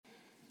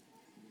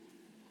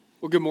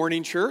Well, good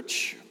morning,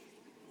 church.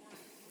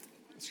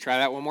 Let's try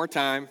that one more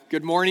time.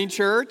 Good morning,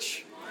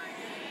 church.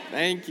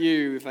 Thank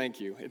you.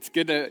 It's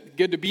good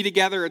to be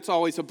together. It's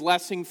always a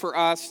blessing for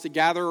us to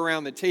gather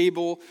around the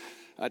table,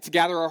 to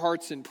gather our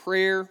hearts in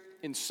prayer,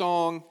 in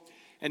song,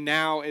 and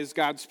now as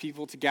God's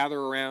people to gather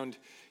around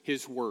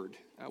His Word.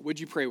 Would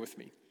you pray with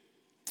me?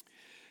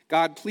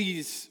 God,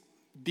 please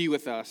be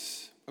with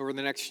us over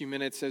the next few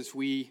minutes as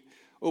we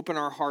open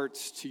our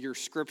hearts to your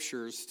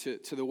scriptures,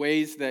 to the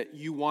ways that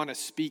you want to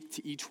speak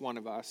to each one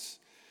of us.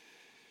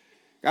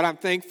 God, I'm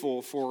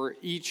thankful for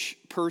each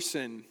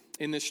person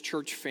in this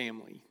church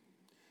family,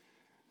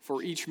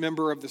 for each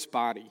member of this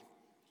body.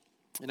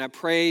 And I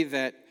pray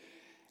that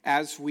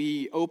as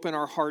we open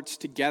our hearts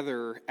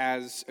together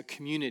as a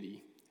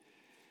community,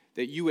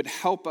 that you would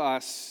help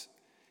us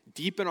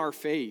deepen our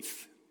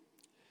faith,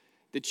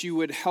 that you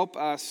would help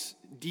us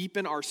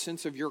deepen our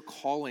sense of your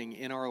calling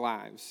in our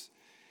lives,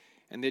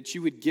 and that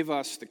you would give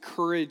us the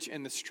courage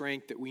and the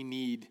strength that we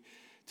need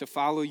to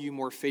follow you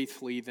more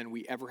faithfully than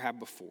we ever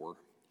have before.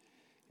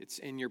 It's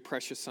in your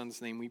precious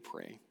Son's name we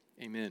pray.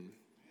 Amen.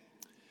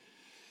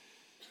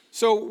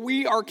 So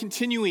we are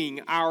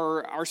continuing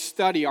our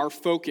study, our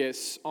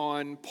focus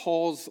on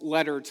Paul's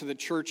letter to the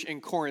church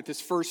in Corinth,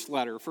 his first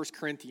letter, 1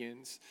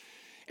 Corinthians.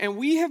 And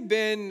we have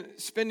been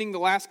spending the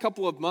last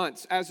couple of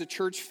months as a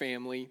church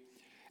family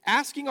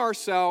asking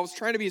ourselves,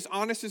 trying to be as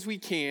honest as we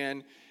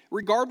can,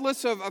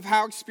 regardless of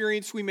how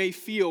experienced we may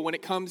feel when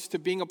it comes to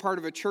being a part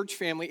of a church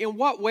family, in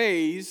what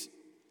ways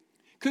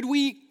could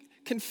we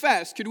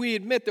confess, could we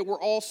admit that we're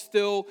all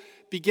still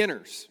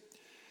beginners?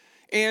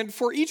 And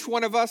for each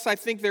one of us, I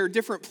think there are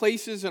different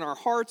places in our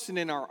hearts and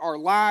in our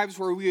lives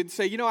where we would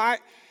say,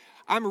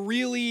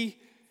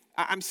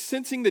 I'm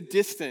sensing the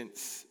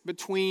distance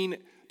between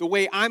the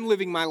way I'm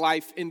living my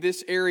life in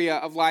this area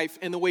of life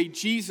and the way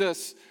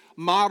Jesus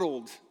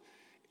modeled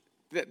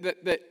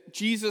that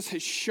Jesus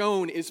has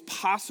shown is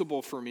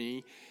possible for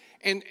me.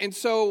 And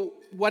so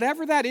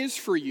whatever that is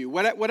for you,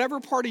 whatever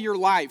part of your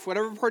life,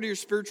 whatever part of your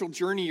spiritual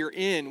journey you're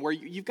in, where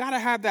you've got to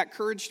have that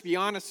courage to be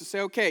honest, to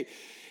say, okay,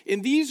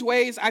 in these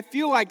ways, I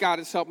feel like God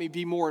has helped me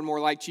be more and more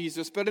like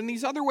Jesus, but in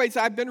these other ways,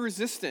 I've been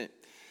resistant,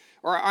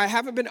 or I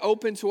haven't been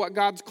open to what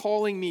God's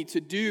calling me to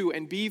do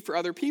and be for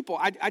other people.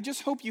 I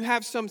just hope you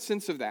have some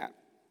sense of that.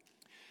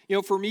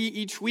 For me,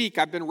 each week,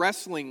 I've been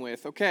wrestling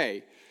with,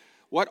 okay,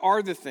 what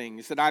are the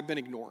things that I've been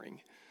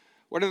ignoring?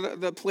 What are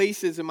the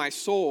places in my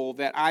soul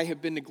that I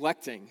have been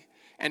neglecting?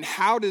 And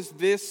how does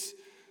this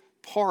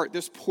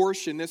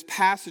portion, this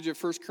passage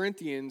of 1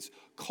 Corinthians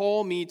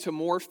call me to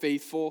more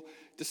faithful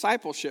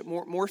discipleship,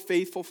 more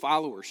faithful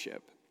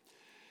followership?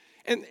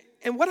 And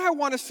what I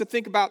want us to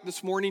think about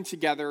this morning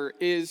together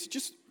is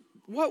just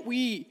what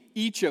we,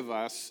 each of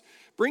us,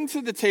 bring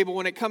to the table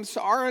when it comes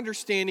to our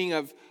understanding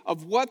of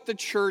what the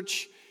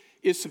church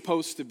is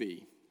supposed to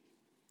be.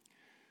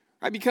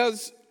 Right?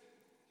 Because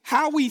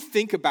how we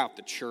think about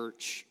the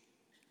church,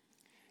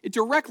 it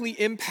directly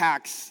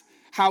impacts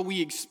how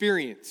we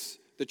experience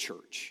the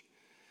church.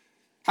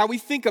 How we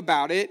think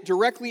about it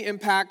directly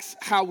impacts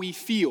how we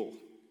feel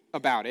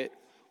about it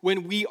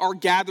when we are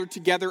gathered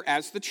together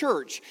as the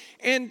church.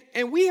 And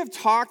we have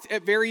talked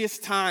at various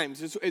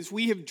times as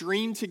we have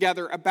dreamed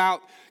together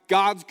about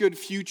God's good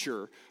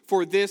future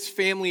for this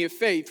family of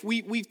faith.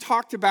 We've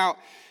talked about,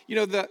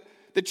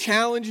 the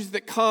challenges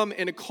that come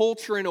in a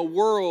culture, in a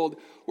world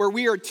where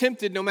we are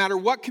tempted, no matter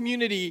what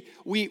community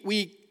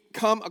we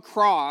come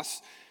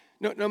across,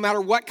 no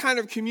matter what kind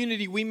of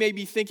community we may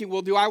be thinking,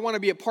 well, do I want to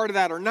be a part of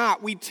that or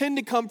not? We tend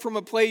to come from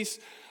a place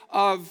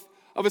of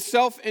a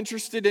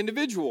self-interested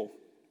individual.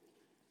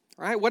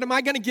 Right? What am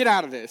I going to get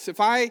out of this? If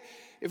I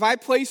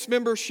place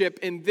membership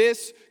in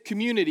this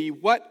community,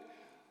 what's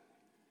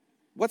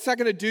that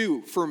going to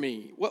do for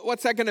me?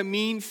 What's that going to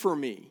mean for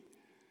me?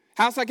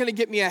 How's that going to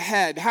get me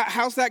ahead?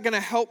 How's that going to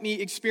help me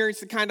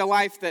experience the kind of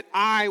life that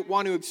I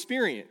want to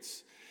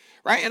experience?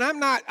 Right? And I'm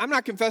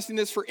not confessing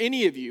this for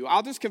any of you.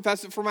 I'll just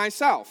confess it for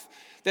myself.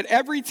 That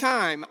every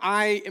time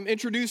I am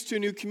introduced to a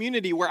new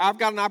community where I've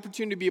got an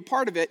opportunity to be a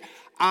part of it,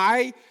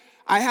 I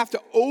have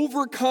to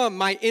overcome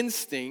my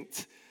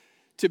instinct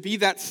to be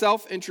that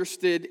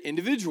self-interested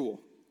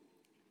individual.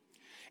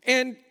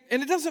 And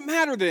it doesn't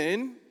matter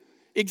then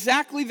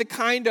exactly the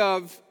kind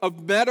of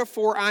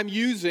metaphor I'm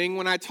using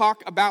when I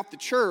talk about the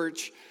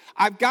church.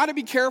 I've got to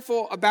be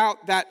careful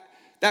about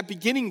that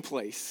beginning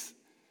place,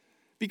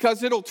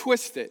 because it'll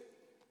twist it,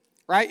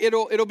 right?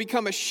 It'll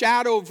become a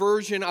shadow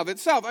version of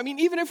itself. I mean,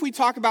 even if we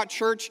talk about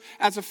church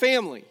as a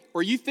family,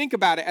 or you think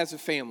about it as a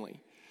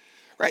family,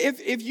 right?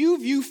 If you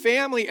view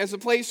family as a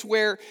place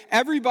where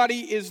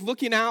everybody is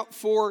looking out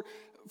for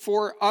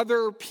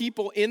other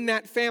people in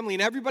that family,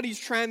 and everybody's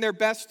trying their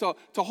best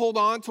to hold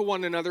on to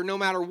one another no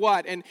matter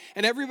what, and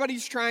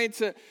everybody's trying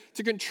to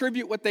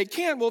contribute what they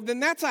can, well, then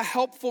that's a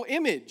helpful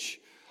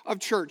image of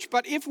church.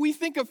 But if we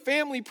think of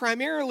family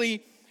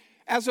primarily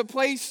as a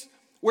place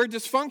where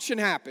dysfunction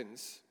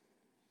happens,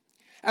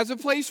 as a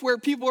place where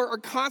people are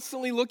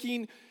constantly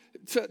looking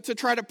to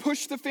try to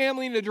push the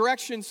family in a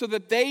direction so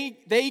that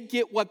they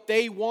get what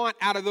they want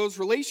out of those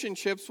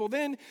relationships, well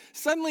then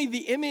suddenly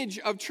the image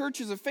of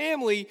church as a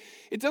family,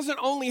 it doesn't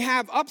only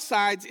have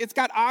upsides, it's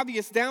got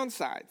obvious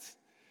downsides.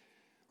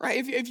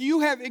 Right? If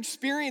you have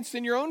experienced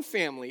in your own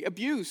family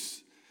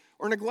abuse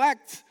or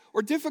neglect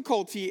or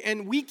difficulty,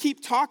 and we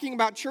keep talking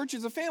about church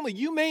as a family,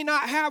 you may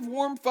not have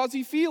warm,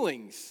 fuzzy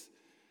feelings.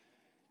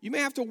 You may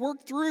have to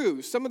work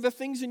through some of the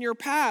things in your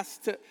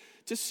past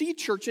to see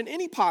church in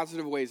any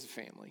positive way as a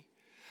family.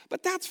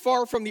 But that's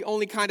far from the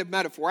only kind of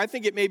metaphor. I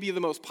think it may be the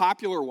most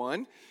popular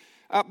one.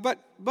 But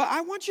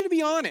I want you to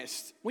be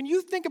honest. When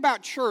you think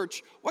about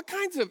church, what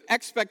kinds of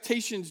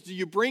expectations do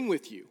you bring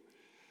with you?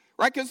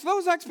 Right? Because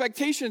those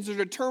expectations are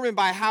determined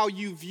by how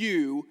you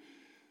view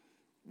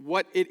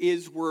what it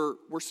is we're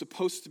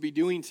supposed to be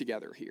doing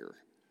together here.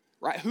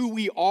 Right? Who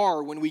we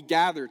are when we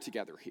gather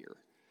together here.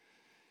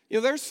 You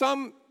know, there's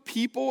some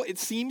people, it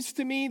seems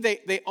to me,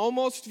 they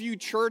almost view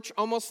church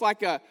almost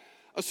like a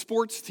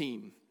sports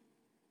team.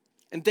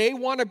 And they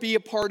want to be a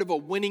part of a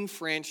winning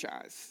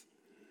franchise,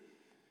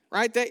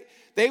 right?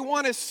 They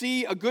want to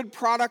see a good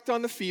product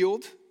on the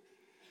field.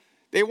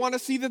 They want to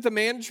see that the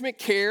management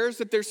cares,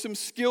 that there's some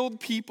skilled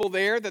people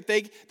there that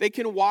they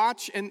can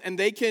watch and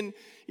they can,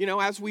 you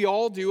know, as we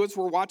all do as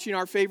we're watching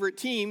our favorite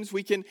teams,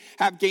 we can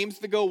have games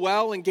that go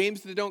well and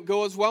games that don't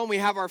go as well. And we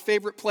have our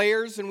favorite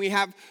players and we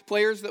have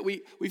players that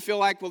we feel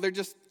like, well, they're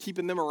just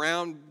keeping them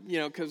around, you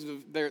know, because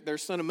they're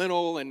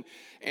sentimental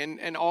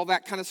and all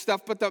that kind of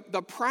stuff. But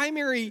the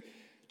primary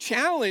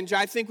challenge,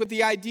 I think, with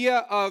the idea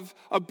of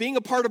being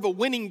a part of a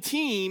winning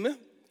team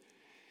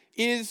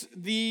is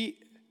the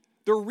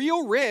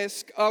real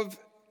risk of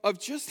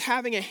just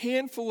having a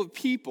handful of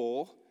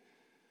people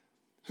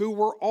who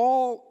we're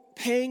all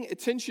paying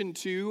attention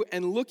to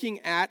and looking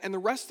at, and the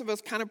rest of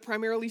us kind of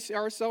primarily see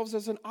ourselves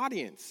as an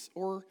audience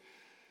or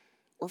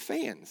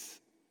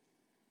fans.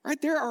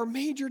 Right? There are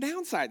major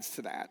downsides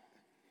to that.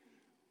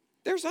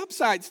 There's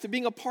upsides to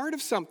being a part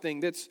of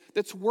something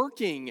that's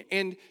working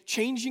and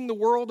changing the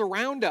world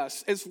around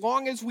us, as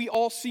long as we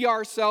all see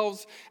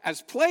ourselves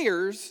as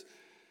players.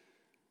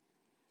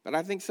 But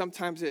I think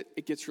sometimes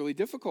it gets really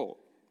difficult.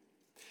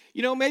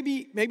 You know,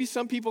 maybe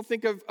some people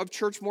think of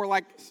church more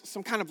like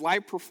some kind of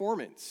live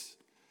performance.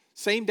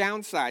 Same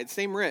downside,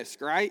 same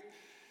risk, right?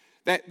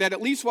 That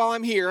at least while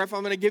I'm here, if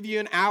I'm going to give you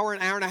an hour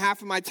and a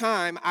half of my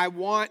time, I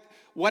want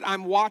what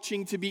I'm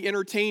watching to be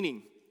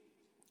entertaining.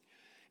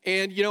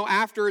 And, you know,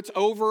 after it's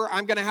over,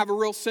 I'm going to have a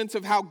real sense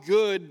of how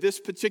good this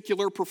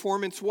particular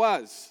performance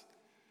was.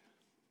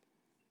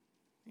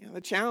 You know,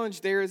 the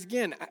challenge there is,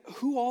 again,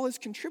 who all is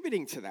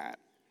contributing to that?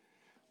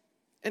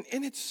 And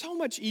it's so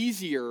much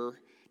easier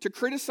to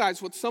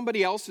criticize what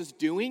somebody else is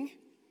doing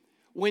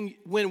when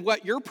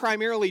what you're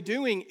primarily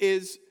doing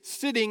is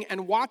sitting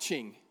and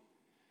watching.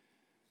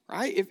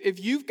 Right?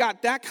 If you've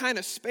got that kind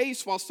of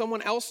space while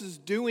someone else is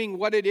doing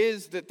what it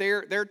is that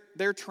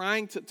they're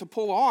trying to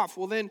pull off,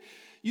 well then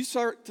you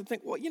start to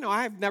think, well, you know,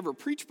 I've never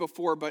preached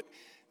before, but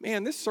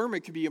man, this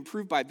sermon could be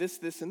improved by this,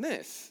 and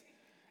this.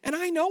 And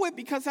I know it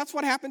because that's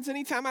what happens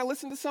anytime I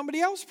listen to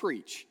somebody else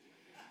preach.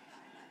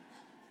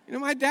 You know,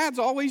 my dad's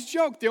always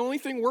joked, the only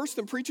thing worse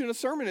than preaching a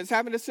sermon is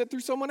having to sit through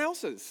someone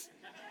else's.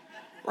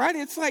 Right?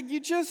 It's like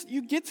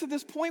you get to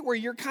this point where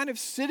you're kind of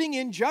sitting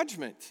in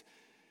judgment.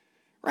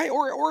 Right?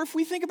 Or if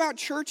we think about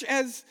church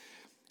as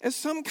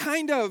some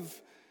kind of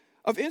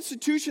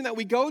institution that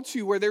we go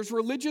to where there's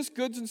religious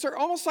goods and service,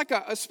 almost like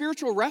a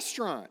spiritual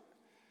restaurant.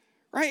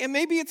 Right? And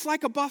maybe it's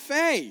like a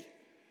buffet.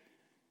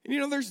 And you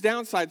know, there's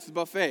downsides to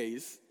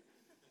buffets.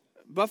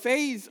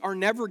 Buffets are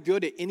never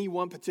good at any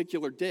one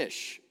particular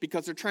dish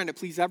because they're trying to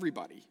please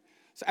everybody.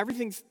 So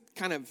everything's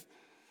kind of,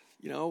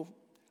 you know,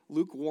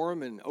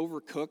 lukewarm and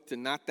overcooked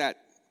and not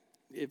that.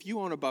 If you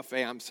own a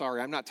buffet, I'm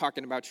sorry, I'm not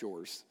talking about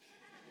yours.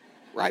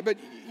 Right? But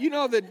you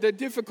know the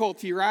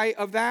difficulty, right,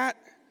 of that.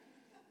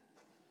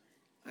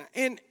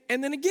 And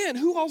then again,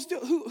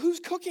 who's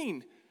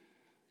cooking?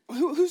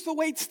 Who's the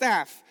wait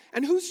staff?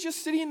 And who's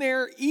just sitting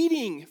there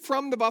eating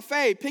from the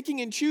buffet, picking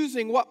and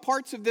choosing what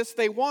parts of this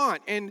they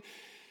want? And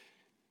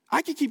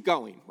I could keep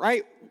going,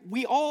 right?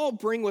 We all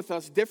bring with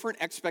us different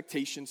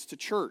expectations to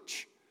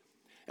church.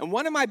 And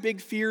one of my big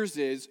fears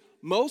is,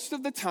 most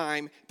of the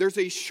time, there's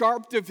a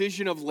sharp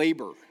division of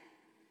labor.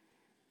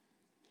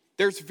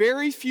 There's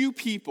very few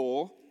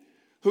people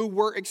who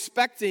we're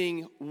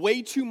expecting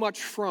way too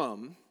much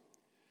from,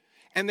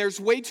 and there's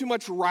way too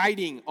much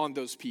riding on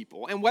those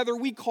people. And whether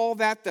we call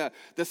that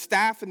the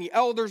staff and the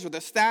elders, or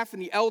the staff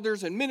and the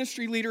elders and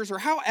ministry leaders, or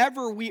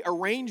however we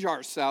arrange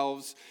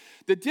ourselves,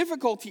 the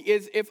difficulty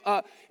is if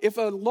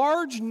a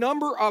large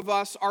number of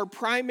us are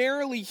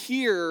primarily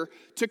here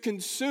to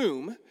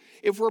consume,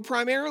 if we're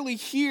primarily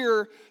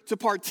here to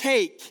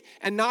partake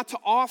and not to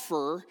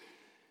offer,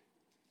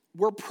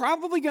 we're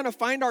probably going to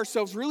find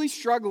ourselves really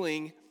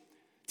struggling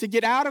to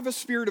get out of a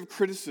spirit of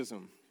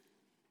criticism.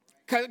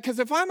 Because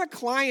if I'm a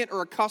client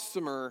or a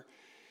customer,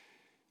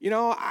 you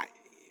know,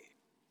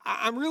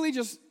 I'm really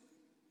just,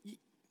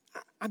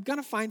 I'm going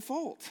to find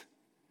fault.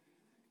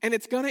 And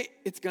it's going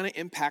to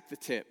impact the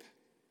tip.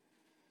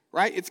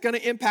 right? It's going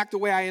to impact the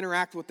way I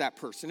interact with that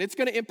person. It's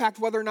going to impact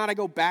whether or not I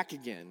go back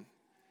again.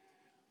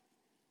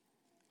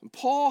 And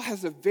Paul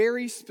has a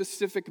very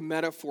specific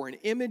metaphor, an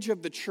image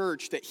of the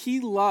church that he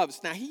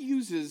loves. Now, he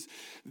uses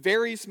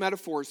various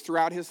metaphors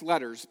throughout his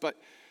letters, but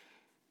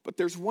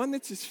there's one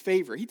that's his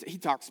favorite. He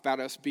talks about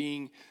us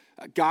being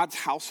God's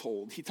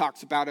household. He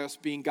talks about us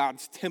being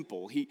God's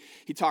temple. He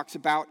talks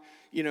about,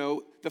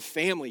 the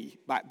family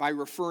by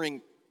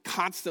referring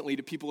constantly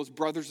to people as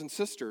brothers and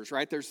sisters,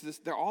 right? There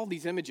are all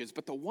these images,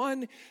 but the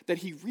one that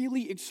he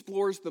really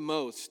explores the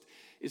most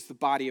is the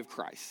body of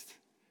Christ.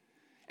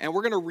 And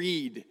we're going to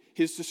read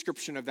his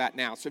description of that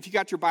now. So if you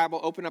got your Bible,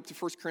 open up to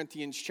 1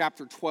 Corinthians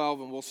chapter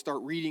 12, and we'll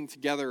start reading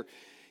together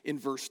in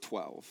verse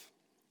 12.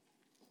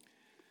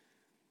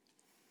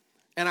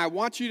 And I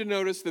want you to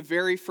notice the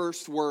very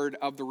first word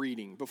of the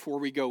reading before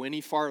we go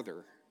any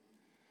farther,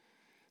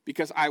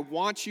 because I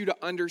want you to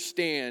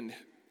understand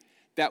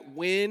that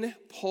when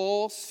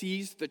Paul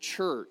sees the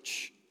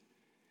church,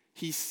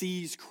 he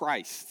sees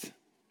Christ.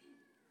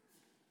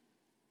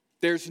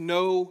 There's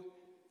no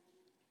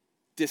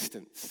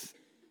distance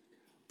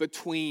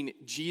between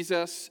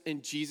Jesus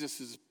and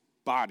Jesus'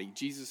 body,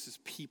 Jesus'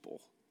 people.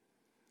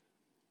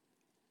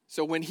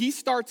 So when he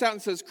starts out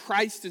and says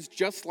Christ is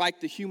just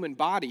like the human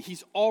body,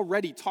 he's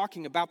already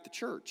talking about the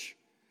church.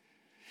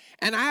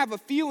 And I have a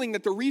feeling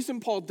that the reason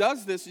Paul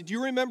does this, do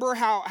you remember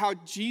how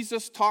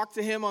Jesus talked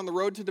to him on the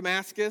road to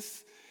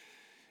Damascus?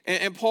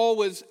 And Paul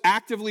was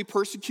actively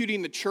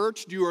persecuting the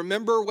church. Do you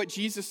remember what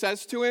Jesus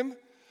says to him?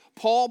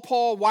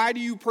 Paul, why do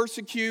you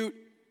persecute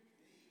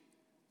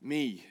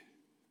me?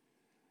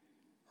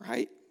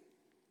 Right?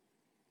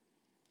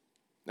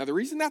 Now, the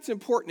reason that's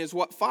important is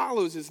what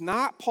follows is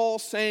not Paul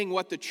saying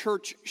what the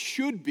church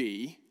should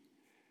be.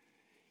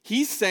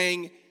 He's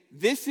saying,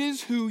 this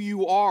is who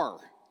you are.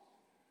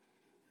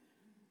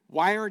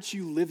 Why aren't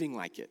you living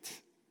like it?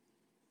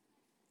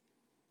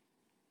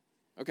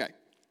 Okay.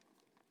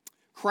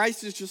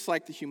 Christ is just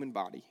like the human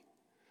body.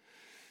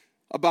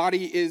 A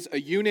body is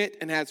a unit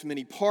and has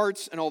many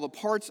parts, and all the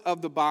parts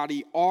of the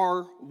body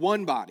are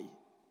one body,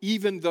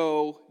 even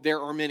though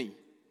there are many.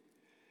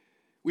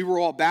 We were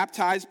all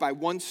baptized by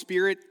one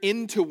Spirit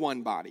into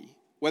one body,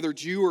 whether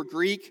Jew or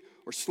Greek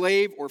or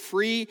slave or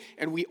free,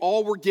 and we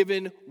all were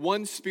given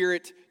one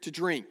Spirit to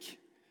drink.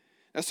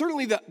 Now,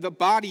 certainly the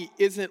body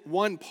isn't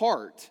one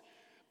part,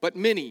 but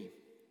many.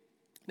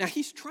 Now,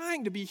 he's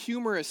trying to be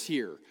humorous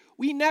here.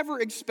 We never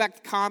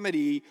expect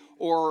comedy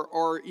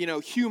or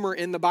humor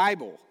in the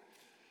Bible.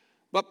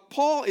 But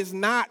Paul is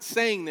not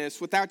saying this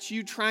without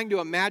you trying to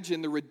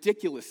imagine the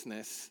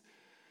ridiculousness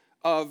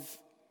of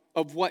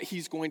what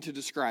he's going to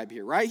describe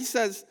here, right? He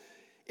says,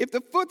 if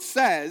the foot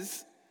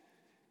says,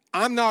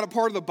 I'm not a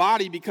part of the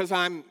body because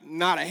I'm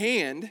not a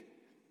hand,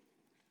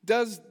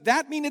 does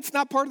that mean it's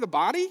not part of the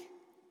body?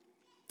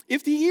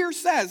 If the ear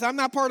says, I'm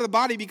not part of the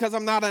body because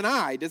I'm not an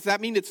eye, does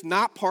that mean it's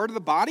not part of the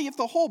body? If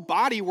the whole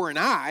body were an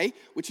eye,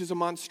 which is a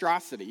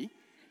monstrosity,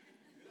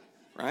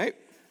 right?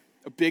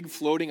 A big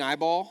floating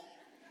eyeball.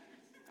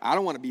 I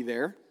don't want to be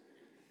there.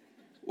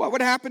 What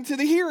would happen to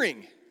the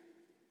hearing?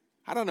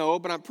 I don't know,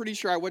 but I'm pretty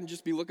sure I wouldn't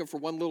just be looking for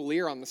one little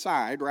ear on the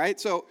side, right?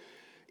 So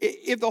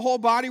if the whole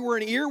body were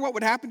an ear, what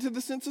would happen to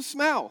the sense of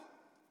smell?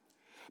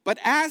 But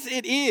as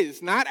it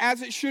is, not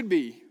as it should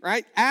be,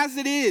 right? As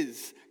it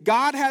is,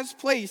 God has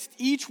placed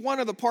each one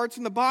of the parts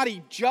in the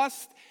body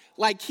just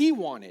like he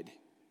wanted.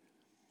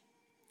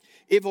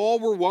 If all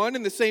were one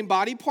and the same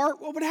body part,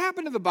 what would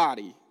happen to the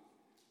body?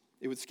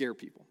 It would scare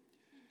people.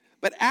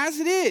 But as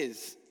it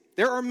is,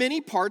 there are many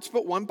parts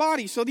but one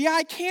body. So the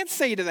eye can't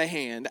say to the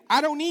hand,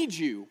 I don't need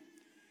you.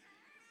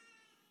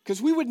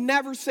 Because we would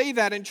never say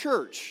that in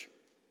church.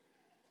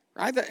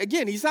 Right?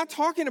 Again, he's not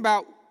talking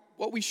about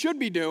what we should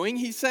be doing.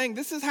 He's saying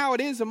this is how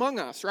it is among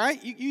us,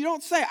 right? You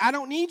don't say, I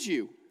don't need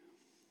you.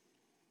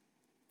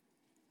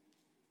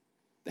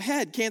 The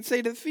head can't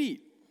say to the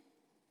feet,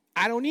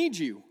 I don't need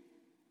you.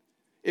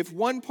 If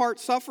one part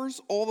suffers,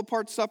 all the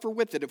parts suffer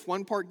with it. If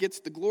one part gets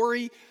the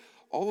glory,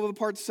 all of the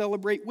parts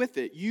celebrate with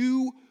it.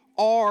 You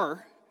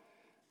are,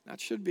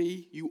 that should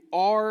be, you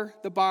are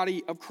the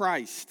body of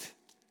Christ,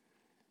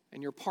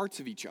 and you're parts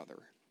of each other.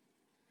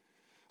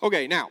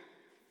 Okay, now,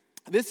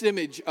 this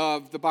image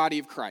of the body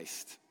of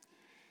Christ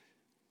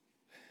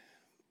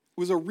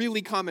was a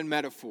really common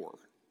metaphor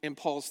in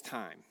Paul's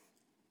time.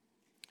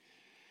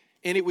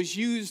 And it was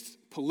used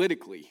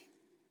politically.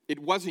 It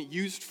wasn't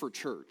used for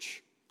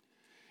church.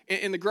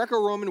 In the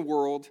Greco-Roman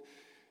world,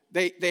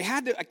 they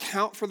had to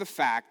account for the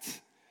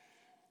fact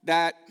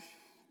that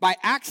by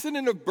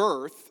accident of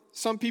birth,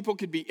 some people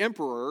could be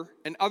emperor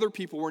and other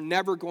people were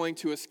never going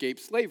to escape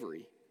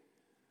slavery.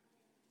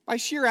 By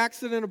sheer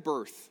accident of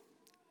birth.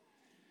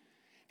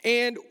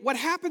 And what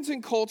happens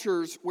in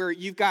cultures where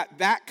you've got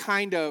that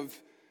kind of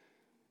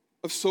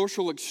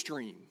social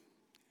extreme,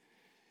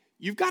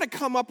 you've got to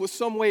come up with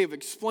some way of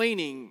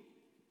explaining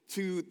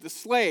to the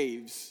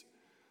slaves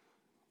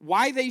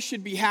why they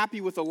should be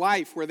happy with a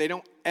life where they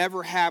don't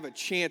ever have a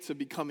chance of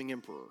becoming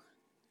emperor.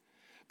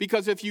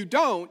 Because if you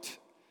don't,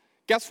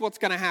 guess what's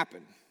going to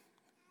happen?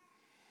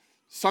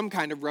 Some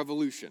kind of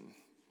revolution.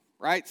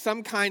 right?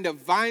 Some kind of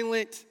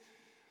violent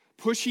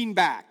pushing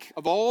back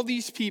of all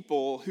these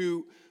people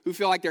who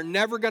feel like they're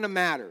never going to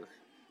matter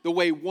the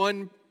way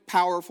one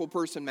powerful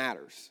person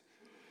matters,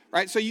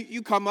 right? So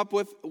you come up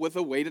with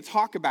a way to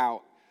talk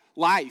about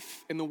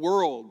life in the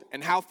world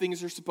and how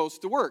things are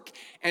supposed to work.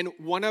 And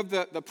one of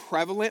the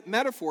prevalent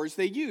metaphors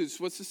they used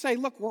was to say,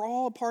 look, we're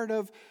all a part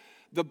of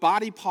the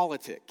body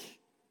politic.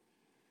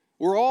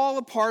 We're all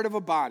a part of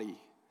a body.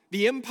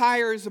 The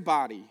empire is a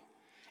body.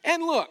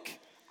 And look,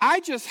 I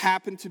just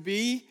happen to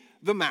be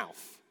the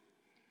mouth.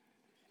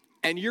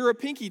 And you're a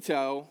pinky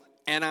toe,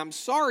 and I'm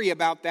sorry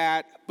about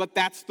that, but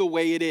that's the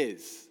way it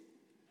is.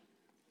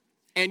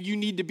 And you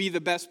need to be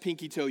the best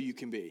pinky toe you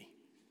can be.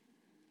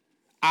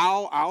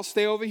 I'll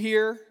stay over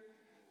here.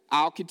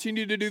 I'll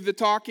continue to do the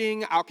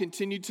talking. I'll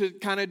continue to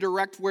kind of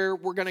direct where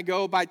we're going to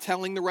go by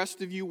telling the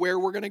rest of you where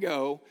we're going to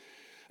go.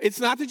 It's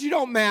not that you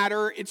don't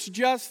matter. It's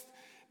just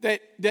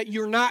that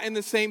you're not in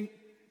the same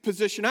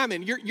position I'm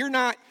in. You're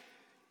not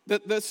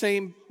the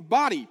same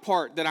body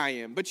part that I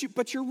am.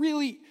 But you're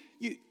really,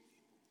 you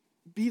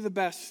be the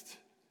best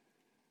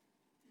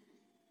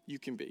you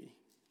can be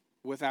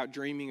without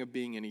dreaming of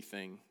being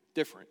anything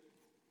different.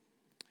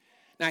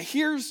 Now,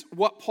 here's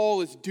what Paul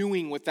is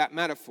doing with that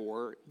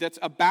metaphor that's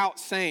about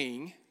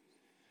saying,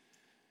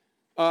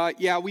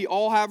 we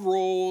all have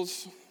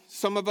roles.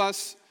 Some of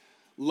us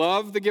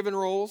love the given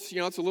roles.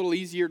 It's a little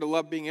easier to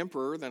love being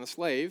emperor than a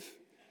slave.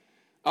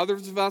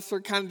 Others of us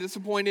are kind of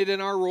disappointed in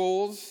our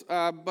roles,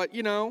 but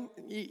you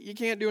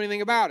can't do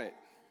anything about it.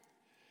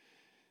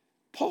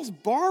 Paul's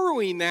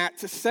borrowing that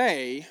to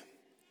say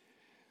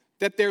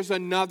that there's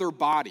another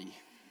body.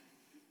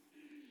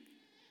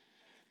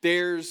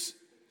 There's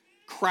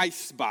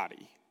Christ's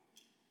body.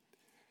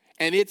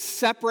 And it's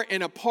separate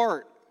and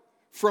apart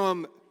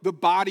from the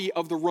body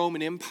of the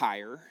Roman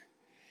Empire.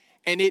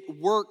 And it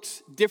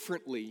works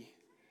differently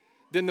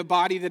than the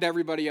body that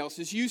everybody else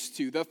is used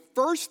to. The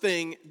first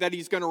thing that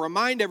he's going to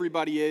remind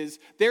everybody is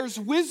there's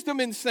wisdom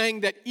in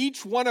saying that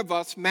each one of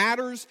us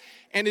matters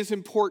and is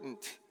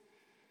important.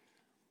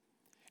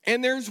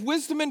 And there's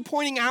wisdom in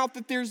pointing out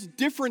that there's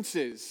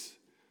differences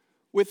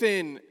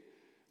within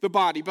the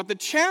body. But the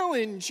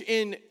challenge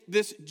in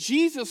this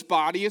Jesus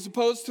body as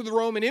opposed to the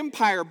Roman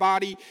Empire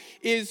body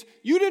is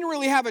you didn't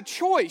really have a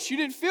choice. You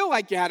didn't feel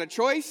like you had a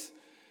choice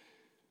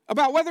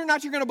about whether or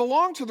not you're going to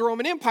belong to the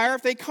Roman Empire.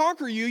 If they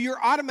conquer you,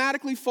 you're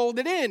automatically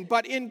folded in.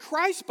 But in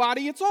Christ's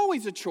body, it's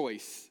always a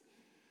choice.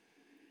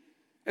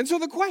 And so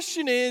the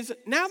question is,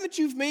 now that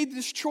you've made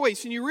this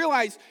choice and you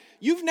realize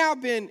you've now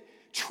been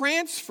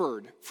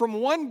transferred from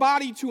one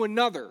body to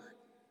another,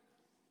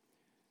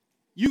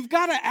 you've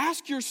got to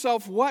ask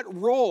yourself what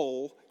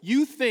role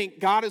you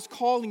think God is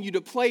calling you to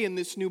play in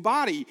this new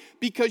body,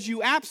 because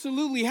you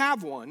absolutely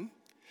have one.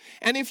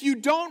 And if you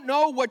don't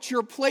know what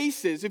your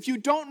place is, if you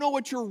don't know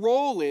what your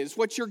role is,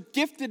 what your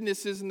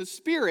giftedness is in the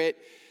Spirit,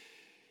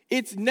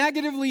 it's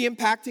negatively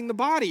impacting the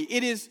body.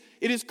 It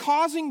is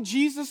causing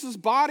Jesus'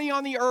 body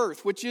on the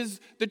earth, which is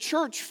the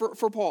church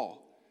for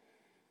Paul.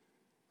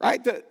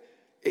 Right?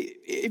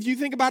 If you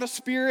think about a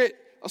spirit,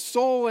 a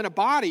soul, and a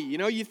body,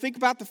 you think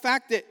about the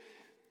fact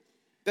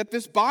that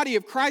this body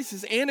of Christ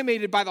is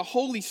animated by the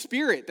Holy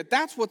Spirit,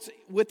 that's what's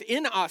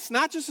within us,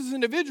 not just as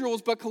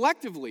individuals, but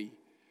collectively.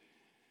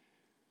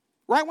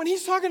 Right? When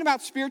he's talking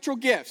about spiritual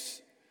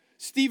gifts,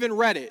 Stephen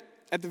read it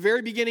at the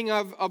very beginning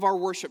of our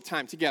worship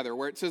time together,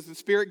 where it says the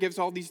Spirit gives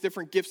all these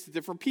different gifts to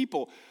different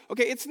people.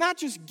 Okay, it's not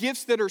just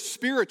gifts that are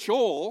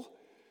spiritual.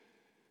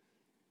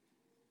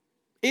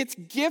 It's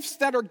gifts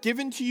that are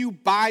given to you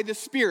by the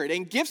Spirit.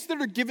 And gifts that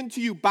are given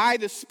to you by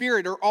the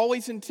Spirit are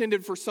always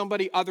intended for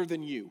somebody other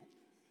than you.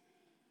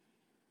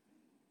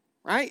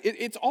 Right?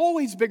 It's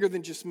always bigger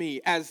than just me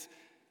as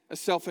a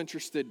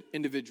self-interested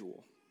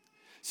individual.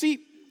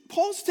 See,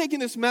 Paul's taking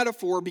this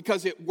metaphor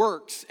because it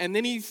works, and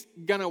then he's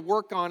going to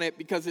work on it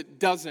because it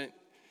doesn't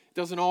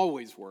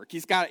always work.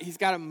 He's got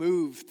to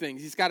move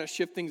things. He's got to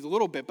shift things a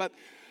little bit. But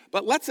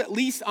let's at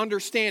least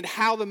understand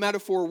how the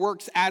metaphor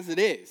works as it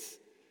is.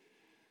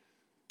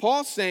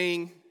 Paul's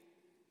saying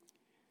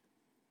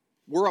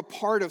we're a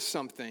part of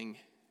something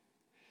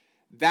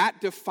that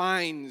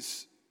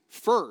defines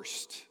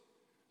first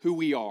who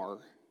we are.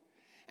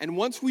 And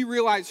once we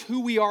realize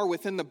who we are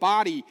within the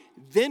body,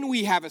 then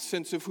we have a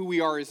sense of who we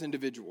are as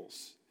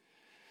individuals.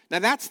 Now,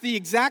 that's the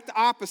exact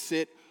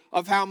opposite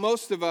of how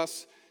most of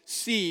us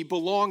see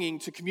belonging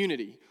to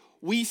community.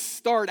 We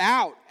start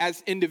out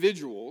as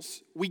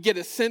individuals. We get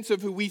a sense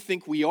of who we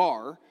think we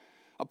are,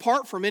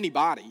 apart from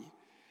anybody.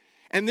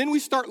 And then we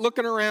start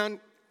looking around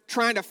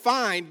trying to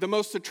find the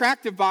most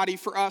attractive body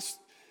for us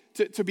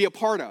to be a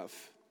part of,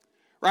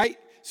 right?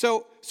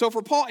 So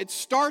for Paul, it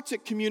starts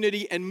at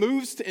community and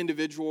moves to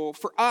individual.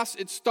 For us,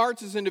 it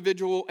starts as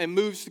individual and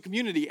moves to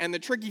community. And the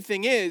tricky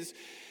thing is,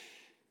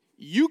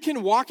 you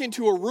can walk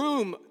into a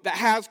room that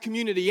has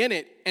community in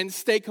it and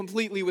stay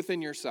completely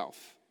within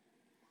yourself.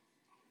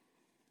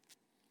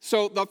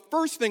 So the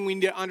first thing we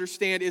need to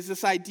understand is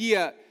this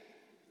idea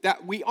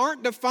that we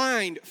aren't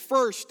defined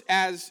first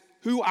as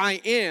who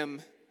I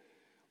am.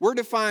 We're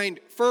defined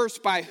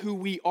first by who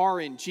we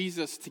are in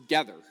Jesus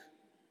together.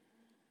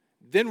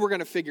 then we're going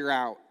to figure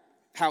out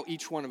how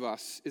each one of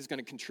us is going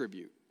to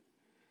contribute.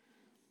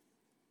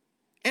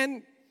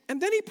 And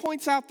then he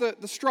points out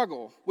the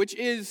struggle, which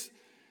is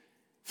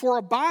for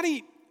a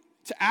body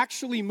to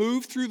actually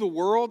move through the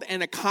world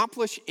and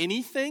accomplish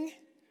anything,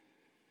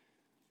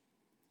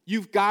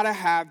 you've got to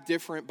have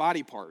different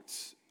body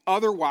parts.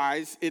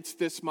 Otherwise, it's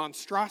this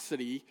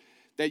monstrosity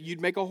that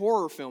you'd make a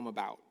horror film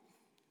about.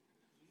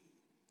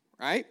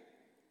 Right?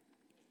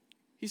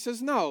 He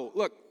says, no,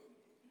 look,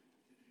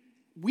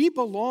 we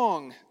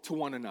belong to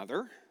one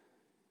another.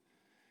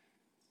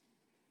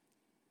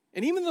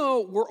 And even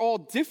though we're all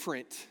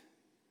different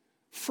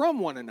from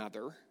one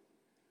another,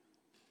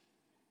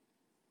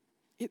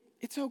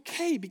 it's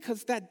okay,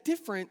 because that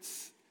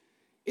difference,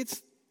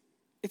 it's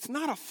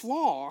not a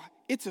flaw,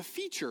 it's a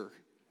feature.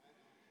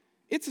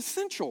 It's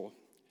essential.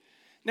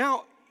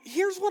 Now,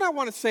 here's what I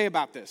want to say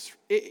about this.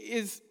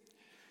 Is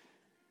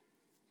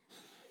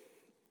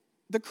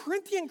the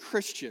Corinthian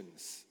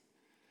Christians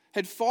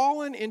had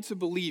fallen into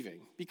believing,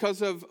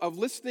 because of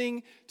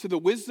listening to the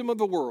wisdom of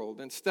the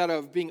world instead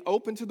of being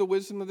open to the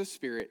wisdom of the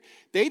Spirit,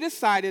 they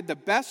decided the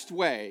best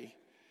way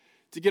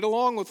to get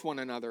along with one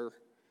another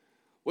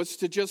was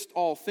to just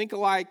all think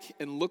alike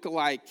and look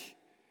alike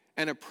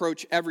and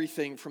approach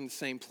everything from the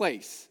same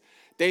place.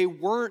 They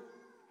weren't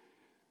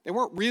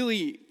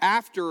really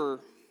after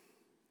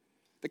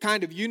the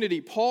kind of unity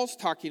Paul's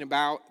talking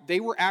about. They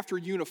were after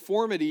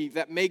uniformity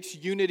that makes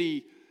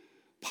unity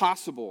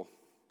possible.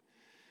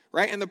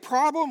 Right? And the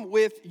problem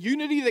with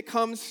unity that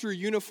comes through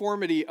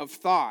uniformity of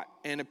thought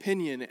and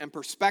opinion and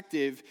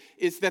perspective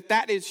is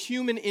that is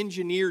human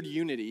engineered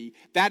unity.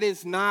 That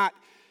is not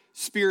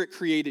Spirit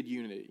created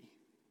unity.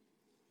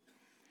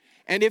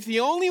 And if the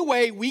only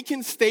way we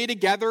can stay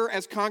together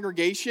as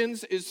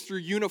congregations is through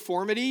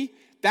uniformity,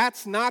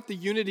 that's not the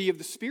unity of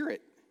the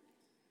Spirit.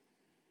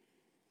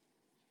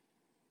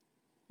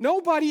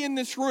 Nobody in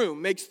this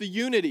room makes the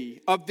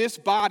unity of this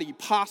body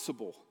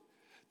possible.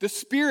 The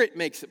Spirit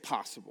makes it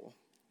possible.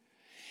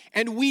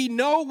 And we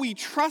know, we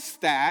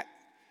trust that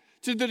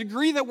to the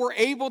degree that we're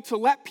able to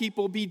let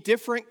people be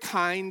different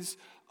kinds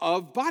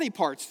of body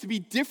parts, to be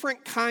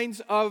different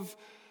kinds of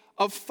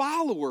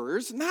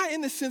followers, not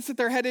in the sense that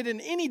they're headed in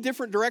any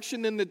different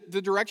direction than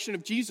the direction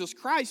of Jesus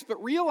Christ,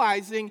 but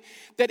realizing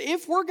that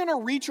if we're going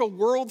to reach a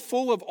world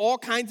full of all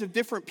kinds of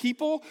different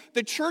people,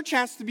 the church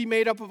has to be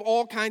made up of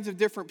all kinds of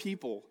different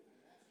people.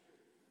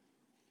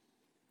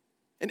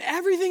 And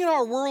everything in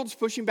our world's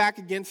pushing back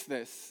against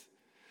this.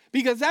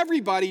 Because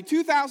everybody,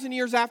 2,000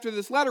 years after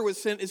this letter was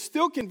sent, is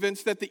still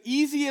convinced that the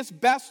easiest,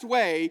 best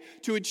way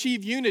to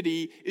achieve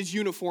unity is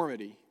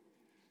uniformity.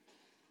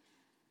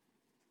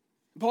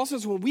 Paul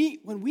says when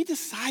we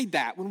decide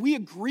that, when we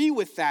agree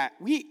with that,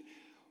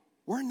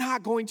 we're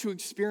not going to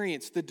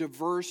experience the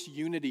diverse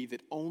unity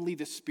that only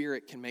the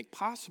Spirit can make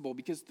possible,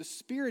 because the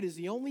Spirit is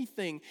the only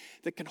thing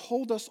that can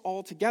hold us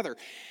all together.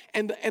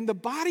 And the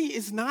body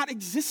is not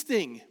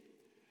existing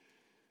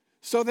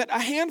so that a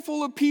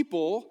handful of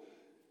people,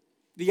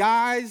 the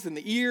eyes and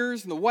the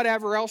ears and the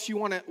whatever else you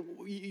want to,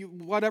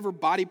 whatever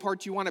body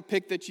part you want to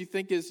pick that you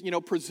think is,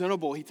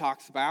 presentable, he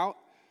talks about.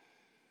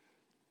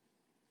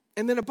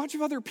 And then a bunch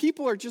of other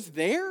people are just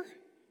there.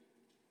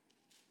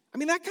 I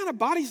mean, that kind of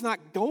body's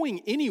not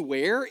going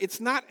anywhere. It's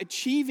not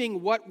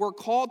achieving what we're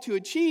called to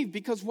achieve,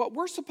 because what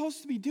we're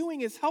supposed to be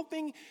doing is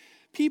helping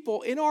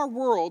people in our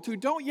world who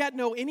don't yet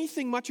know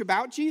anything much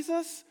about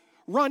Jesus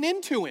run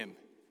into him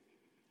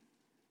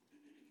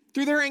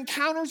through their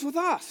encounters with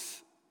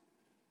us.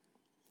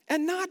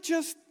 And not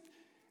just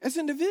as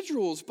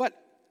individuals, but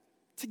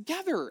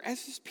together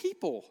as his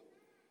people.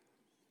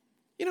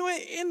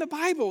 In the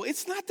Bible,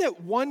 it's not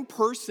that one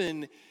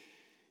person,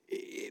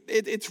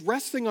 it's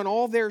resting on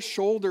all their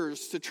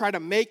shoulders to try to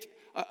make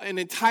an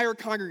entire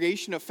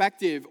congregation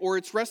effective, or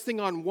it's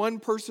resting on one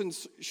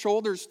person's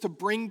shoulders to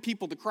bring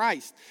people to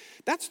Christ.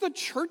 That's the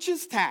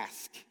church's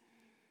task.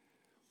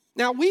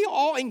 Now, we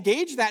all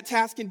engage that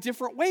task in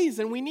different ways,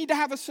 and we need to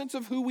have a sense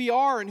of who we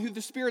are and who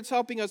the Spirit's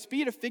helping us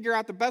be to figure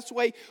out the best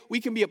way we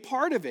can be a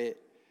part of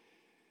it.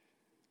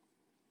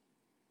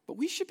 But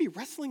we should be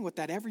wrestling with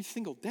that every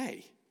single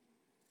day.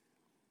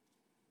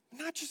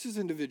 Not just as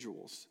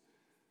individuals,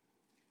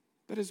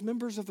 but as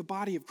members of the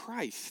body of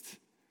Christ.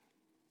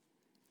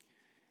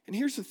 And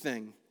here's the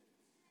thing.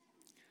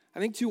 I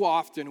think too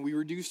often we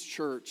reduce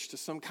church to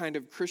some kind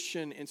of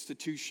Christian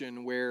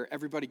institution where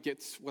everybody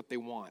gets what they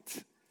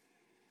want.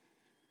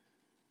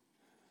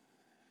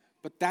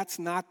 But that's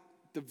not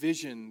the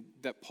vision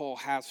that Paul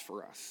has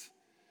for us.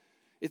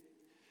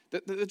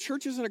 The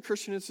church isn't a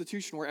Christian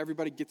institution where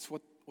everybody gets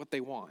what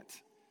they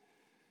want.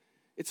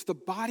 It's the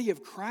body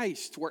of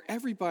Christ where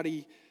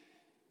everybody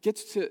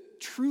gets to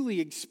truly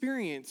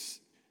experience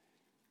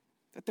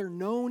that they're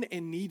known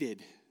and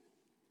needed.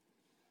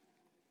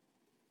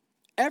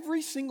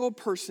 Every single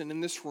person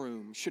in this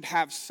room should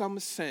have some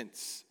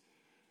sense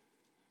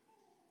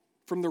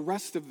from the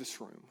rest of this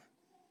room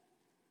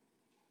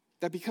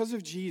that because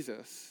of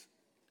Jesus,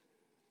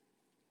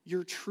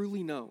 you're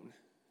truly known,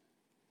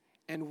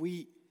 and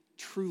we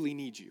truly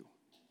need you.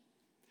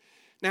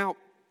 Now,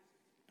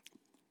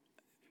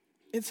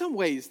 in some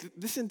ways,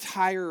 this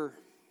entire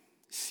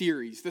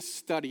series, this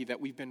study that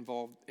we've been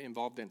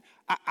involved in,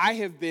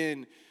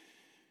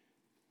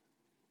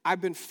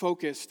 I've been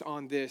focused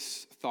on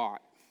this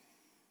thought.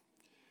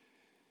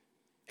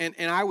 And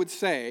I would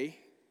say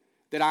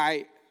that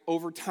I,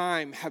 over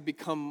time, have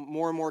become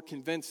more and more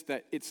convinced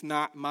that it's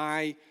not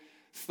my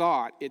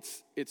thought,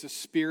 it's a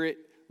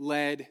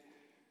Spirit-led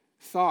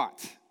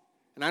thought.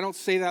 And I don't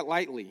say that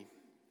lightly.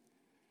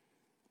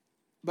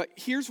 But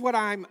here's what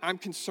I'm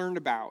concerned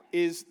about,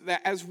 is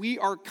that as we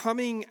are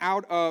coming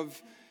out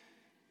of,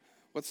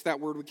 what's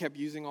that word we kept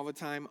using all the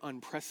time?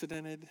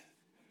 Unprecedented.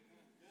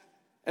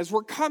 As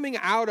we're coming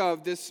out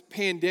of this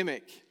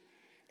pandemic,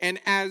 and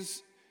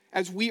as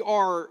we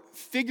are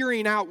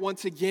figuring out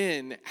once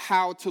again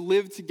how to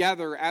live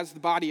together as the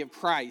body of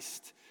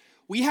Christ,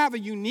 we have a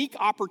unique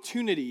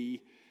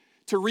opportunity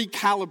to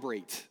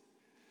recalibrate,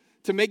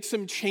 to make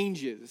some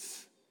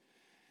changes.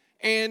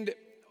 And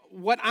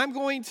what I'm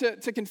going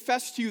to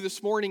confess to you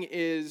this morning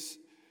is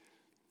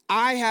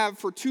I have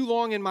for too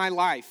long in my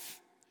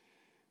life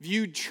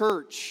viewed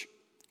church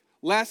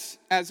less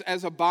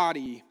as a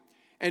body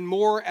and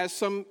more as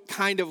some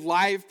kind of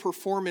live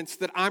performance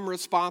that I'm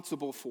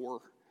responsible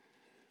for.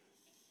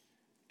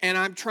 And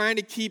I'm trying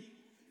to keep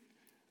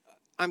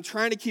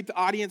the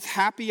audience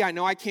happy. I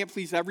know I can't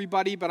please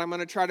everybody, but I'm going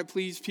to try to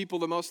please people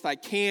the most I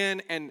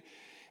can, and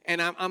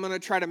I'm going to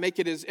try to make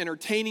it as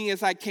entertaining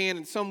as I can.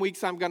 And some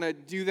weeks I'm going to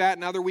do that,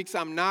 and other weeks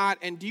I'm not.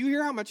 And do you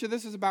hear how much of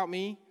this is about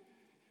me?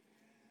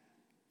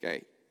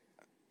 Okay.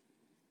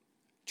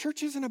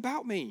 Church isn't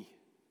about me.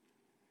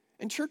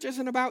 And church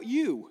isn't about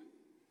you.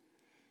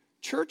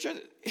 Church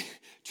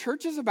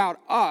is about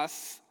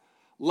us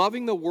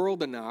loving the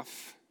world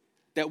enough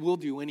that we'll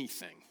do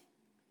anything.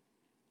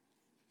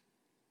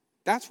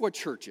 That's what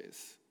church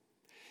is.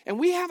 And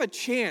we have a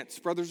chance,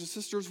 brothers and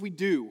sisters, we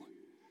do,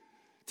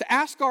 to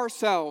ask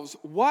ourselves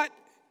what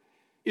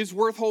is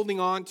worth holding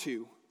on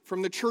to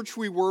from the church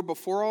we were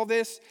before all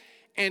this.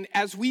 And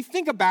as we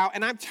think about,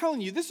 and I'm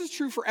telling you, this is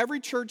true for every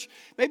church.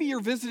 Maybe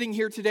you're visiting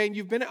here today and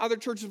you've been at other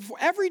churches before.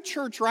 Every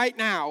church right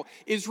now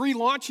is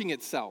relaunching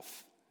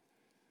itself.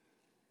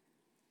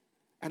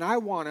 And I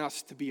want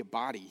us to be a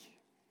body.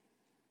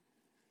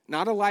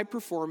 Not a live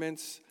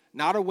performance,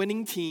 not a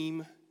winning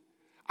team.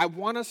 I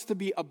want us to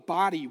be a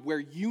body where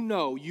you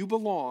know you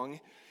belong,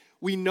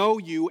 we know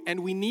you,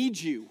 and we need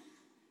you.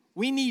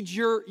 We need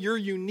your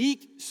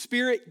unique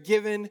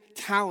Spirit-given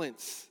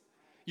talents,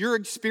 your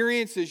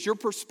experiences, your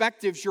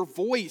perspectives, your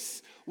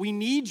voice. We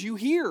need you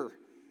here.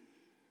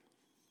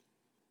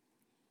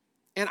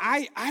 And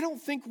I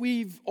don't think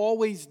we've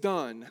always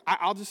done,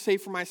 I'll just say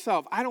for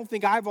myself, I don't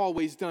think I've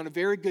always done a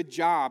very good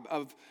job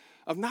of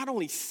not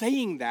only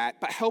saying that,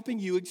 but helping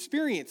you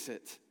experience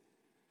it.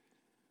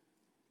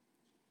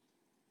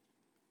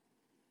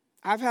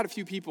 I've had a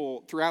few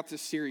people throughout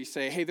this series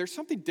say, hey, there's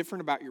something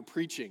different about your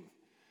preaching.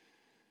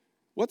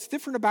 What's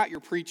different about your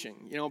preaching?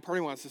 You know, part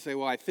of me wants to say,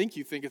 well, I think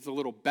you think it's a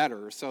little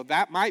better. So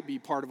that might be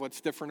part of what's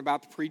different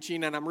about the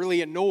preaching. And I'm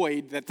really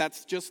annoyed that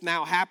that's just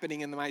now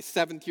happening in my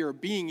 7th year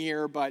of being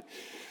here. But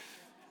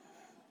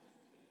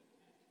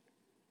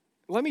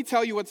let me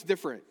tell you what's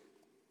different.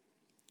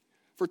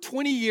 For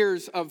 20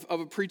 years of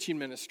a preaching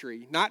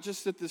ministry, not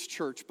just at this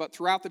church, but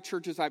throughout the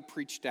churches I've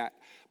preached at,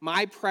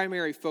 my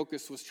primary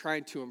focus was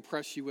trying to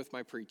impress you with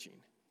my preaching.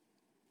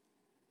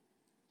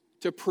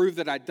 To prove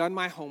that I'd done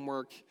my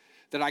homework,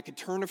 that I could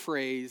turn a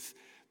phrase,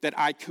 that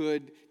I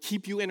could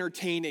keep you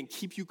entertained and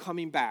keep you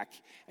coming back.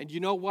 And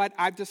you know what?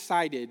 I've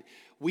decided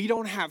we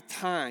don't have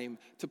time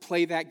to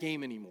play that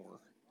game anymore.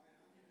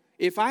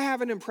 If I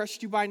haven't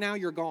impressed you by now,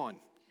 you're gone.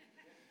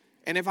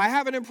 And if I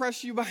haven't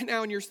impressed you by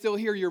now and you're still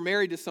here, you're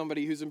married to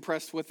somebody who's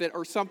impressed with it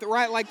or something,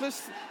 right? Like,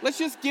 let's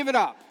just give it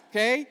up,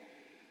 okay?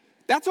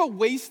 That's a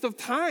waste of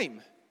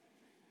time.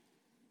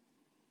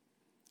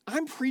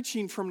 I'm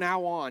preaching from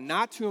now on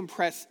not to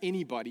impress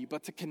anybody,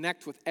 but to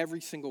connect with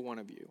every single one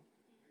of you.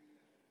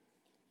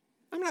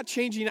 I'm not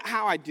changing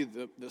how I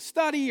do the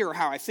study or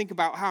how I think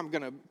about how I'm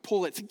going to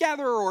pull it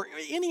together or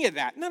any of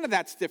that. None of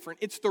that's different.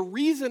 It's the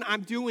reason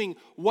I'm doing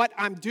what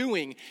I'm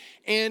doing.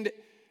 And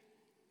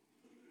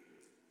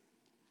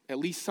at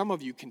least some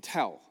of you can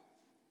tell.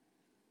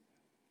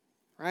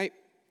 Right?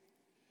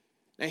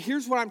 Now,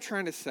 here's what I'm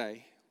trying to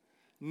say.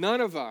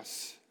 None of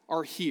us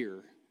are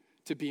here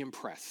to be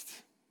impressed.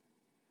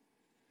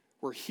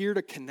 We're here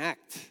to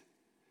connect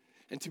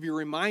and to be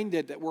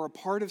reminded that we're a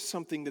part of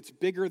something that's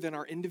bigger than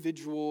our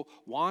individual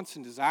wants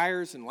and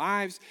desires and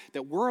lives,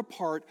 that we're a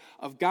part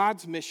of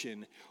God's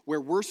mission where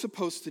we're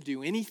supposed to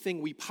do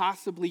anything we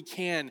possibly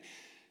can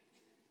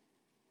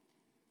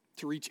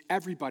to reach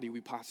everybody we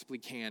possibly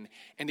can.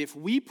 And if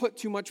we put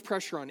too much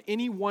pressure on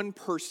any one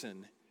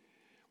person,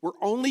 we're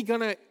only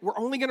gonna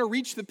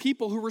reach the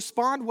people who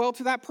respond well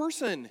to that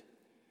person.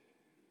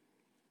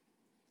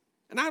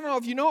 And I don't know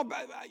if you know,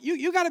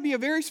 you got to be a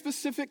very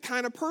specific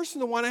kind of person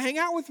to want to hang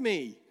out with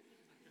me.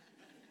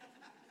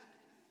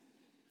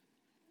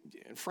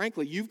 And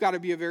frankly, you've got to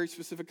be a very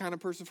specific kind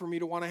of person for me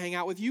to want to hang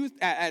out with you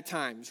at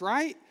times,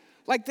 right?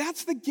 Like,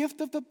 that's the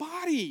gift of the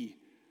body.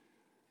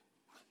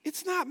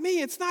 It's not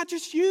me. It's not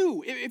just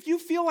you. If you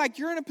feel like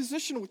you're in a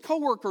position with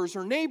coworkers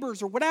or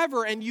neighbors or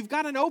whatever, and you've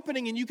got an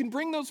opening and you can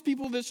bring those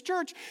people to this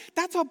church,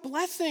 that's a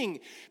blessing,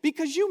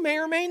 because you may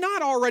or may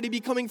not already be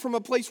coming from a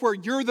place where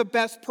you're the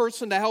best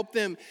person to help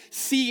them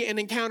see and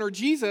encounter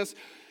Jesus.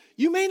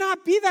 You may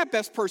not be that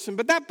best person,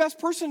 but that best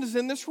person is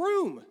in this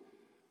room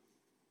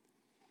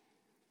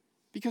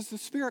because the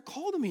Spirit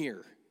called them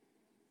here.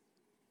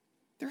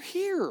 They're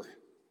here.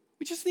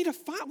 We just need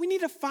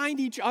to find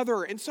each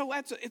other. And so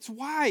it's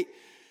why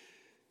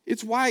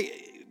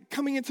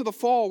coming into the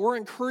fall, we're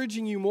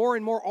encouraging you more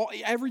and more,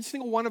 every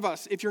single one of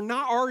us, if you're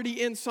not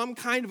already in some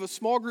kind of a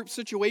small group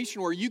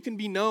situation where you can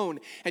be known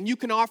and you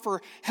can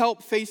offer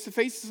help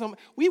face-to-face to someone,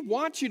 we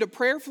want you to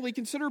prayerfully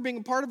consider being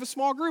a part of a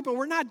small group. And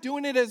we're not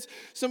doing it as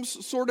some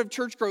sort of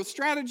church growth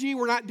strategy.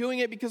 We're not doing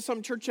it because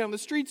some church down the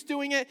street's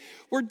doing it.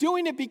 We're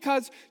doing it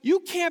because you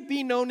can't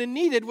be known and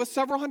needed with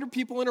several hundred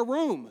people in a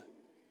room.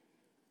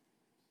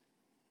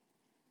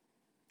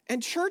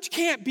 And church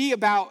can't be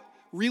about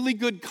really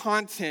good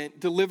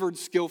content delivered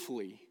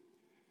skillfully.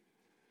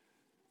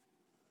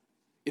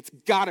 It's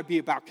got to be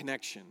about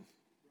connection.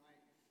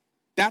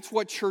 That's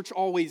what church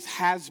always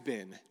has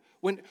been.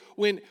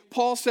 When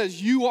Paul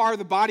says you are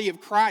the body of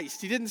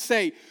Christ, he didn't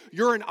say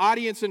you're an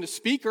audience and a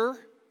speaker.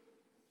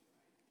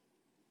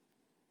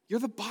 You're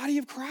the body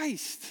of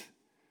Christ.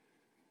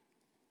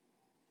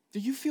 Do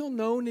you feel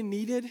known and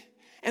needed?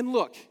 And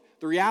look,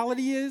 the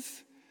reality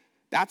is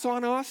that's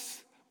on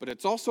us, but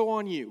it's also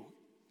on you.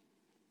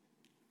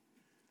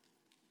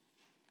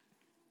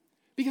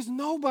 Because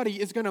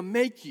nobody is going to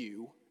make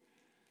you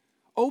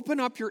open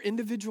up your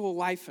individual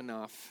life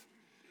enough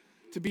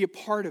to be a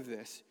part of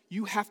this.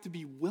 You have to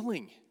be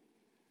willing.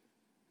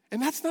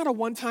 And that's not a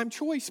one-time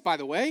choice, by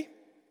the way.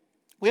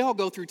 We all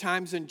go through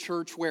times in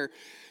church where,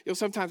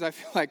 sometimes I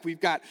feel like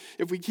we've got,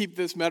 if we keep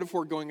this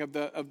metaphor going of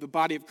the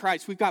body of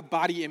Christ, we've got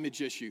body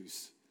image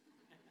issues.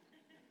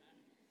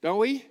 Don't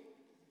we?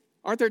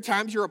 Aren't there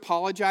times you're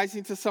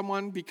apologizing to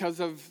someone because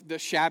of the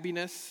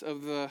shabbiness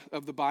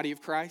of the body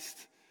of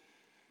Christ?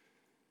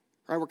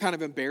 Right, we're kind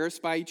of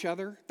embarrassed by each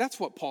other. That's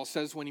what Paul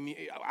says when he means,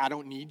 I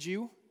don't need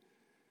you.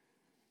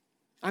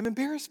 I'm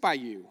embarrassed by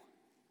you.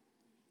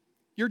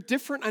 You're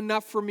different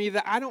enough for me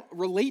that I don't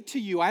relate to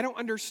you. I don't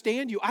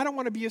understand you. I don't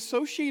want to be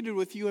associated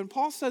with you. And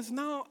Paul says,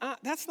 no,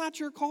 that's not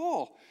your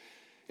call.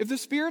 If the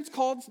Spirit's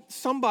called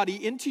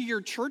somebody into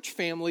your church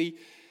family,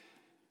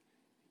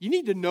 you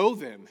need to know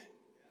them.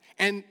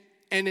 And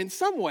in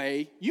some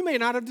way, you may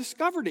not have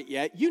discovered it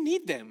yet. You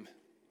need them.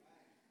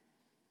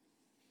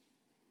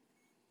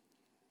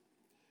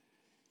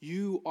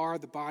 You are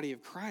the body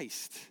of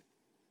Christ.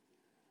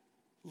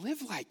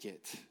 Live like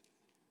it.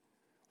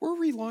 We're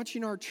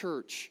relaunching our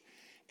church,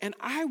 and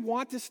I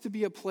want this to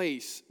be a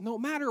place, no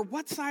matter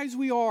what size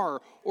we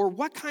are or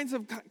what kinds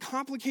of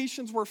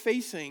complications we're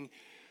facing,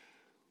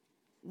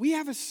 we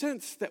have a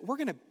sense that we're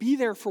going to be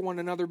there for one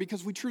another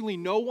because we truly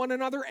know one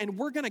another, and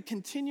we're going to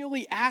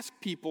continually ask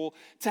people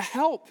to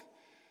help.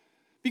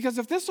 Because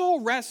if this all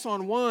rests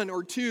on 1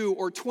 or 2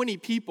 or 20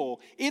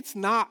 people, it's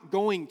not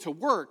going to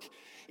work.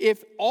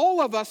 If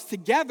all of us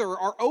together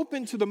are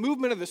open to the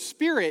movement of the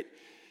Spirit,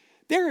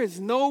 there is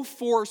no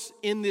force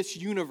in this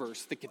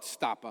universe that could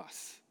stop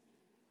us.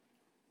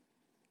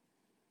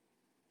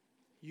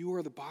 You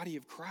are the body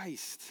of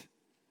Christ.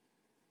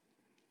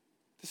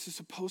 This is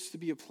supposed to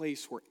be a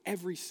place where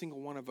every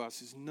single one of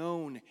us is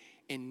known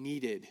and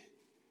needed.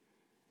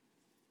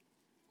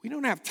 We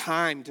don't have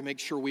time to make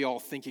sure we all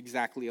think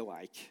exactly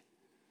alike.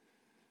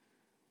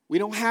 We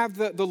don't have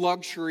the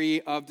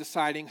luxury of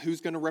deciding who's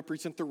going to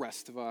represent the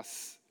rest of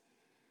us.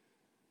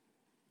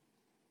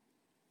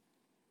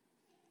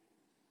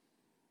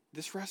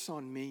 This rests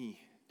on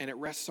me, and it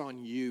rests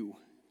on you.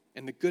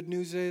 And the good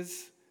news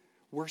is,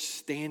 we're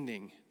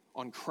standing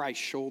on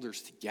Christ's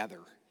shoulders together.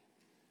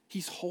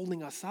 He's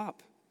holding us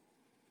up.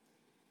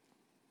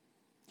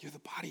 You're the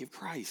body of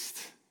Christ,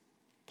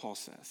 Paul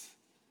says.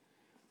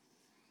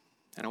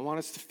 And I want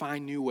us to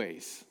find new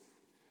ways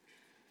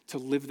to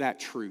live that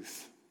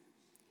truth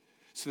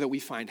so that we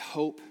find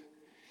hope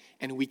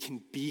and we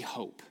can be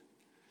hope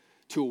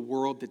to a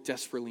world that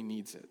desperately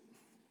needs it.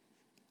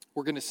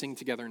 We're going to sing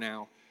together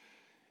now.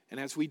 And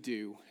as we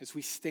do, as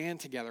we stand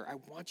together, I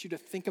want you to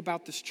think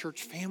about this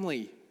church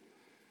family.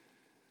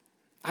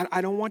 I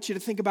don't want you to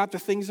think about the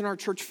things in our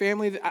church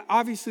family.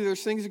 Obviously,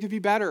 there's things that could be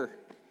better.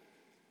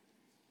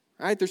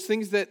 Right? There's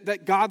things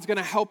that God's going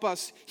to help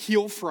us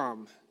heal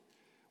from.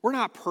 We're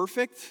not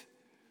perfect,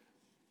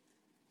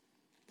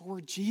 but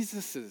we're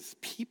Jesus's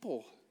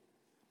people.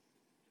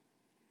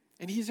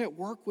 And he's at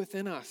work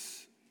within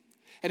us.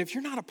 And if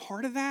you're not a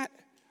part of that,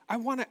 I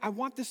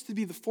want this to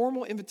be the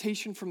formal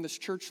invitation from this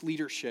church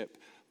leadership.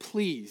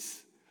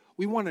 Please,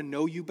 we want to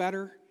know you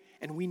better,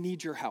 and we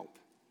need your help.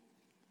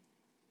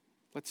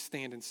 Let's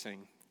stand and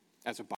sing as a body.